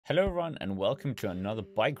Hello everyone and welcome to another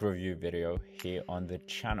bike review video here on the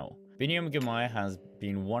channel. Biniam Girmay has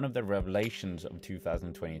been one of the revelations of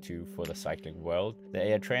 2022 for the cycling world. The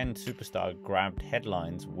Eritrean superstar grabbed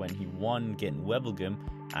headlines when he won Gent-Wevelgem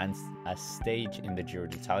and a stage in the Giro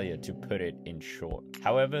d'Italia, to put it in short.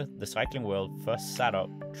 However, the cycling world first sat up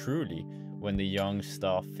truly when the young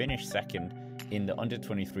star finished second in the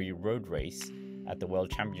under-23 road race at the World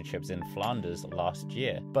Championships in Flanders last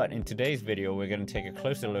year. But in today's video, we're going to take a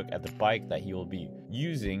closer look at the bike that he will be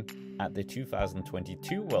using at the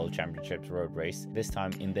 2022 World Championships road race, this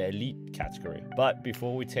time in the elite category. But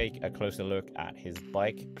before we take a closer look at his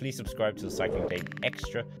bike, please subscribe to the Cycling Dane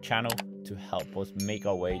Extra channel to help us make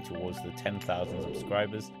our way towards the 10,000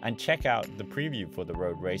 subscribers, and check out the preview for the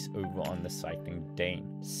road race over on the Cycling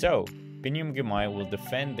Dane. So Biniam Girmay will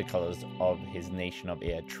defend the colors of his nation of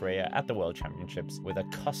Eritrea at the World Championships with a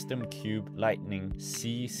custom CUBE Litening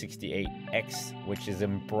C 68X, which is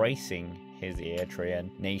embracing his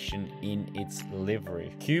Eritrean nation in its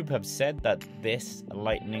livery. CUBE have said that this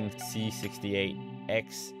Litening C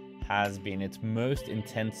 68X has been its most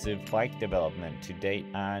intensive bike development to date,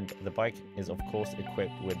 and the bike is of course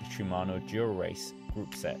equipped with Shimano Dura-Race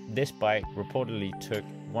group set. This bike reportedly took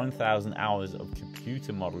 1,000 hours of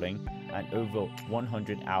computer modeling and over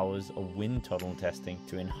 100 hours of wind tunnel testing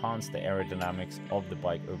to enhance the aerodynamics of the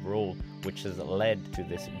bike overall, which has led to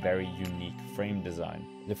this very unique frame design.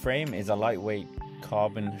 The frame is a lightweight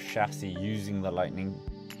carbon chassis using the Litening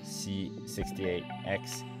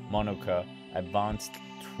C68X monocoque advanced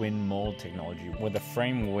twin mold technology with a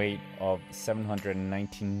frame weight of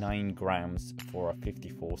 799 grams for a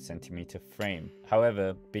 54 centimeter frame.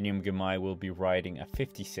 However, Biniam Girmay will be riding a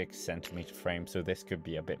 56 centimeter frame, so this could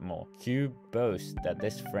be a bit more. CUBE boasts that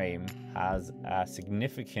this frame has a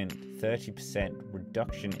significant 30%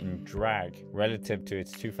 reduction in drag relative to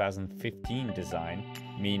its 2015 design,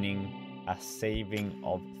 meaning a saving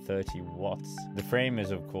of 30 watts. The frame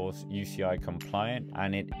is of course UCI compliant,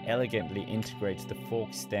 and it elegantly integrates the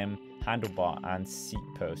fork stem, handlebar and seat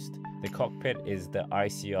post. The cockpit is the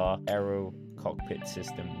ICR Aero cockpit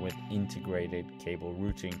system with integrated cable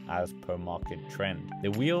routing as per market trend.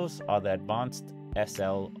 The wheels are the advanced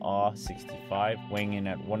SLR65, weighing in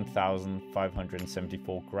at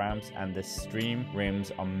 1,574 grams, and the stream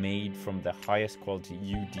rims are made from the highest quality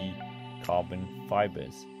UD carbon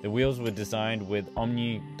fibers. The wheels were designed with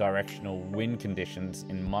omnidirectional wind conditions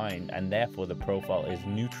in mind, and therefore the profile is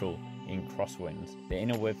neutral in crosswinds. The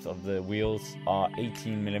inner width of the wheels are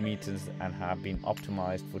 18 millimeters and have been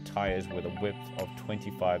optimized for tires with a width of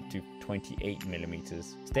 25 to 28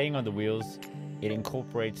 millimeters. Staying on the wheels, it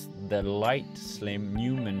incorporates the light, slim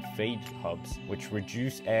Newman fade hubs, which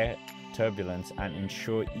reduce air turbulence and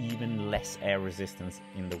ensure even less air resistance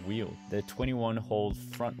in the wheel. The 21-hole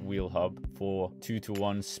front wheel hub for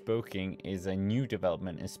 2-to-1 spoking is a new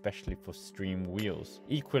development, especially for stream wheels.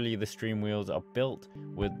 Equally, the stream wheels are built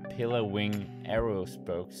with pillar wing aero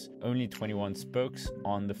spokes, only 21 spokes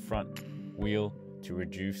on the front wheel to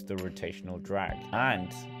reduce the rotational drag.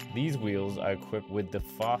 And these wheels are equipped with the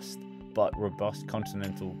fast but robust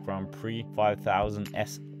Continental Grand Prix 5000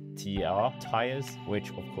 STR tires, which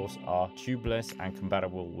of course are tubeless and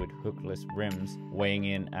compatible with hookless rims, weighing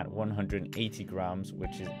in at 180 grams,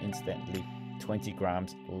 which is incidentally 20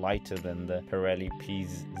 grams lighter than the Pirelli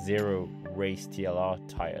P0 race TLR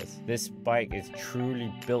tires. This bike is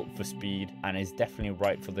truly built for speed and is definitely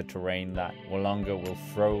right for the terrain that Wollonga will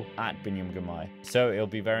throw at Biniam Girmay. So it'll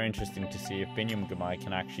be very interesting to see if Biniam Girmay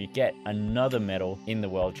can actually get another medal in the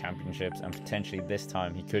World Championships, and potentially this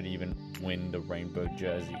time he could even win the rainbow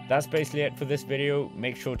jersey. That's basically it for this video.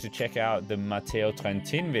 Make sure to check out the Matteo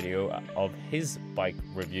Trentin video of his bike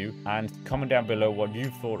review, and comment down below what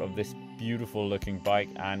you thought of this beautiful looking bike,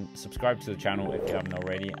 and subscribe to the channel if you haven't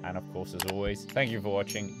already. And of course, as always, thank you for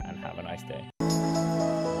watching and have a nice day.